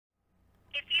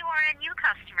If you are a new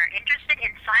customer interested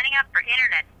in signing up for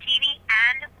internet, TV,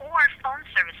 and or phone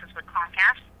services with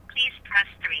Comcast, please press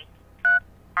 3.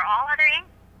 For all other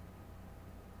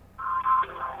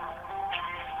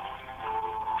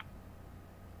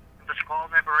This call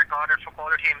may be recorded for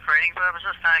quality and training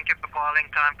purposes. Thank you for calling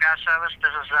Comcast service. This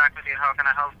is Zach with you. How can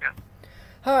I help you?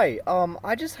 Hi,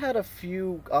 I just had a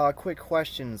few quick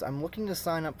questions. I'm looking to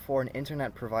sign up for an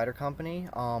internet provider company.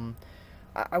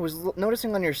 I was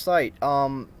noticing on your site,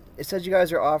 it says you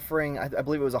guys are offering, I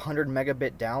believe it was 100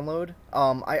 megabit download.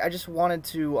 I just wanted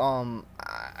to,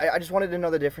 I just wanted to know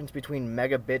the difference between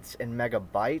megabits and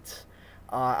megabytes.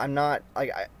 I'm not,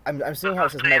 like, I'm seeing how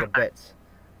it says megabits.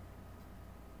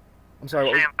 I'm sorry,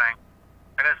 what was... Same thing.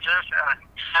 It is just,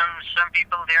 some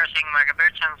people they are saying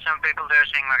megabits and some people they are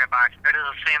saying megabytes. It is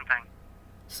the same thing.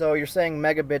 So you're saying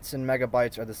megabits and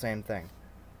megabytes are the same thing?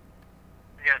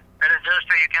 Yes, it is just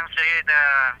you can say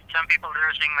some people they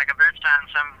are saying megabits and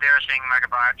some they are saying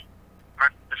megabytes.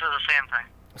 But this is the same thing.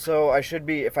 So I should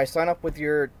be, if I sign up with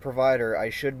your provider, I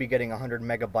should be getting 100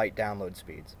 megabyte download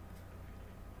speeds.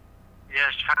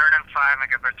 Yes, 105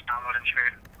 megabits downloading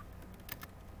speed.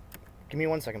 Give me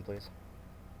 1 second, please.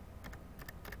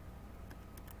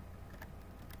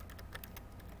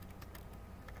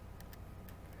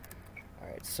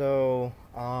 Alright, so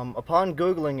upon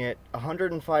Googling it,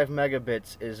 105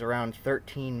 megabits is around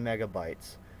 13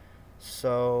 megabytes.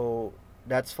 So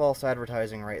that's false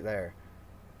advertising right there.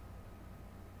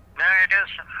 No, it is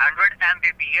 100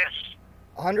 Mbps.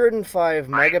 105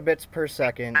 megabits per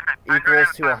second equals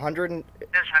to 100... It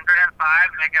is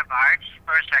 105 megabytes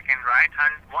per second, right?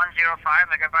 105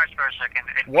 megabytes per second.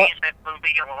 It means it will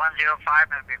be 105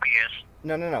 Mbps.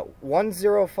 No.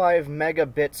 105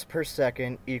 megabits per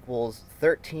second equals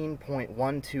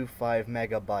 13.125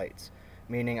 megabytes,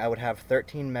 meaning I would have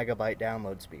 13 megabyte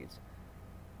download speeds.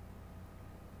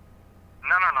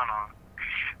 No.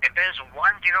 It is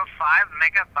 105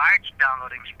 megabytes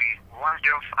downloading speed.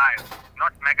 105,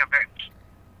 not megabits.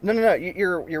 No.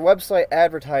 Your website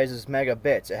advertises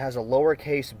megabits. It has a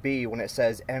lowercase b when it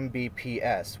says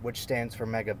Mbps, which stands for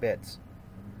megabits.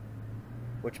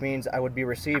 Which means I would be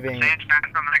receiving... Same stands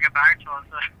for megabytes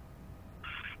also.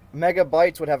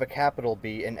 Megabytes would have a capital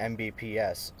B in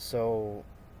Mbps. So,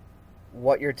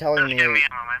 what you're telling me... Just give me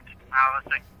a moment. I was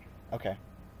thinking. Okay.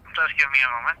 Just give me a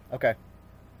moment. Okay.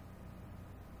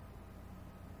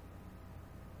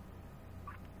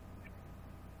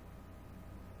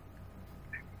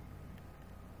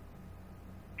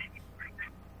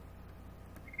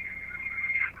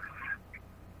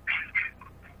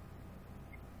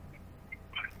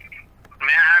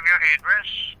 Address?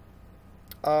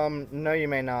 No you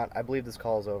may not. I believe this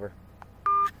call is over.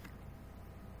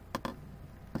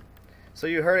 So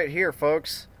you heard it here,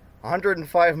 folks.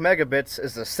 105 megabits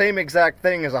is the same exact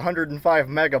thing as 105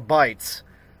 megabytes.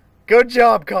 Good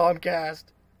job, Comcast!